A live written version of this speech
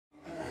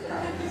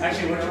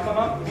Actually, why don't you come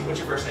up? What's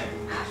your first name?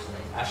 Ashley.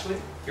 Ashley?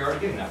 You're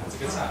already getting that. That's a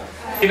good sign.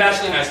 Give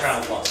Ashley a nice round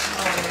of applause.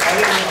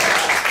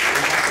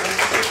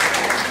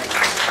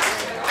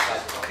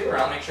 Feel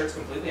around, make sure it's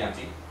completely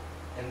empty.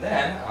 And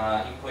then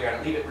you can pull your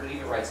hand, leave it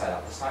right side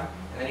out this time.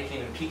 And then you can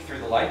even peek through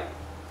the light.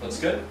 Looks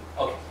good?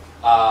 Okay.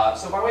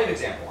 So by way of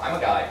example, I'm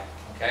a guy,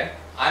 okay?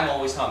 I'm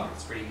always hungry.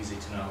 It's pretty easy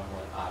to know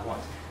what I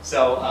want.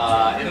 So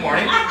in the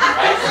morning,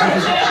 right? What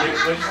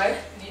did you say?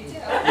 Me too.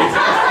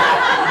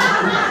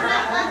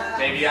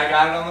 Maybe I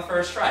got it on the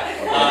first try.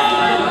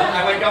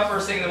 I wake up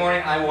first thing in the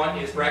morning, I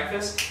want is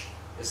breakfast.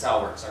 This is how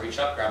it works. I reach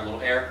up, grab a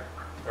little air,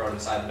 throw it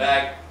inside the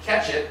bag,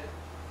 catch it,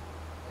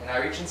 and I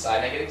reach inside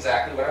and I get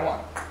exactly what I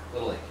want.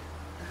 Little egg.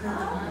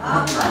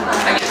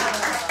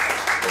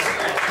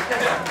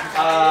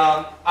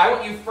 I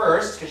want you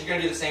first, because you're going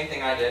to do the same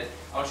thing I did.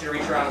 I want you to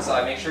reach around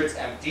inside, make sure it's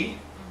empty.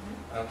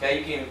 Okay,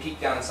 you can even peek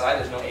down inside,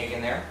 there's no egg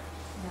in there.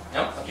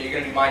 No? Okay, you're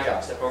going to do my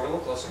job. Step over a little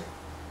closer.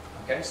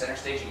 Okay, center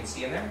stage, you can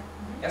see in there.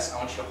 Yes, I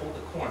want you to hold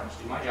the corners.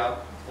 Do my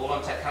job. Hold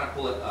on tight, kind of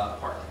pull it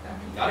apart like that.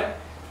 You got it?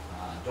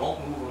 Don't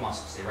move a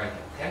muscle. Stay right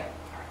there, okay?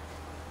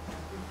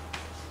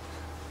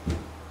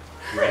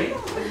 All right. You ready?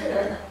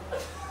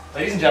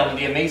 Ladies and gentlemen,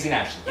 the amazing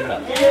Ashley. Give it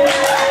up. Now,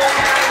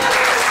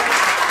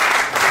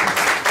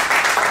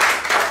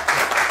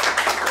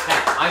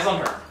 eyes on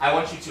her. I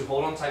want you to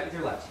hold on tight with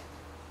your left hand.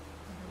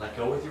 Let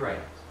go with your right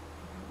hand.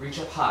 Reach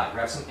up high.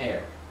 Grab some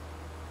air.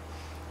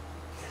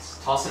 Yes.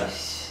 Toss it up.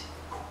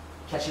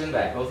 Catch it in the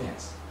bag. Both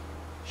hands.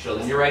 Show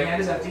them your right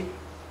hand is empty.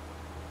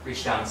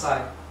 Reach down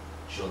inside.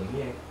 Show them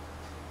the egg.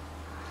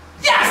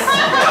 Yes!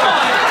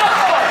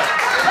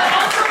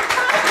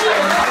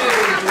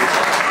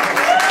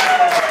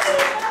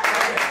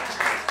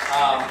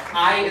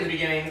 I, in the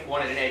beginning,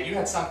 wanted an egg. You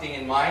had something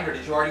in mind, or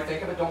did you already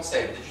think of it? Don't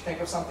say it. Did you think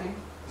of something?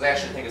 Because I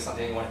actually think of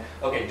something you wanted.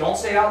 Okay, don't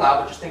say it out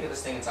loud, but just think of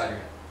this thing inside your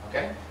head.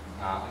 Okay?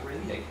 Get rid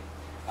of the egg.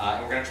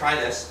 And we're going to try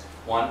this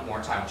one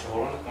more time. So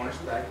hold on the corners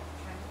of the bag.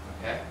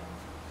 Okay?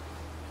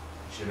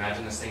 You should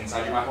imagine this thing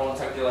inside your mind. Hold on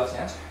tight with your left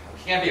hand.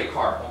 It can't be a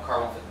car. One car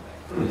won't fit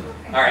in the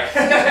bag. All right.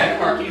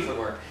 Car keys would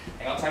work.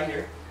 Hang on tight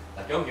here.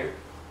 Let go here.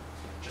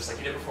 Just like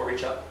you did before,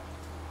 reach up.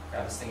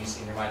 Grab this thing you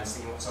see in your mind, this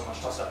thing you want so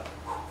much. Toss it up.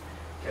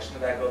 Catch in the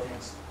bag, both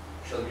hands.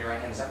 Show them your right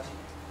hand is empty.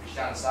 Reach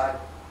down inside.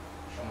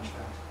 Show them what you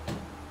found.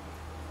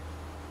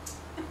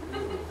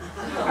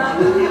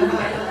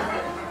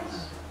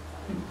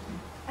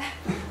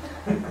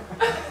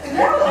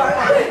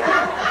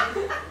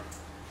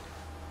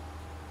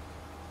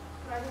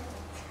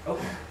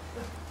 Okay.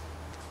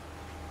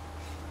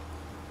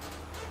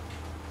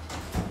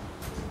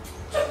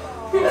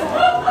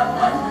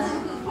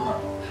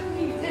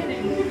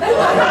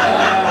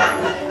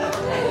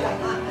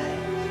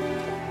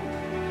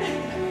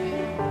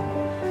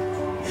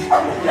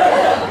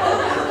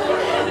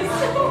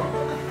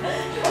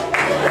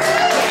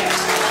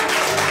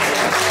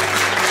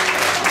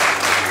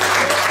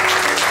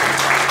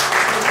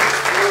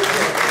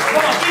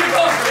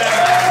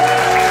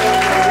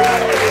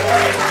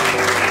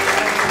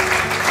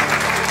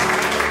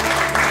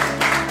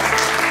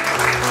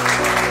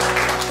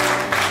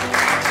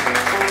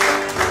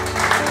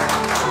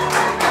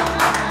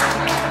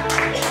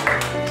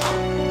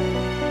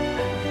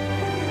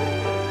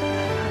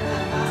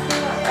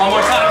 One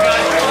more time, guys.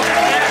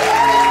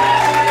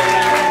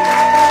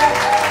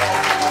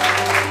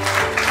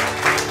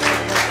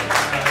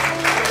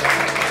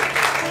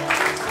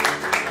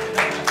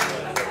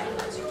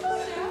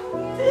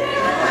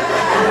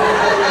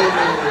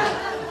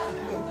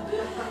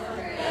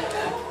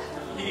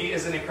 He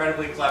is an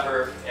incredibly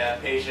clever,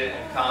 patient,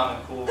 and calm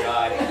and cool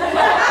guy.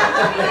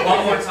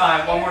 One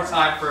more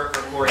time for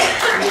Corey.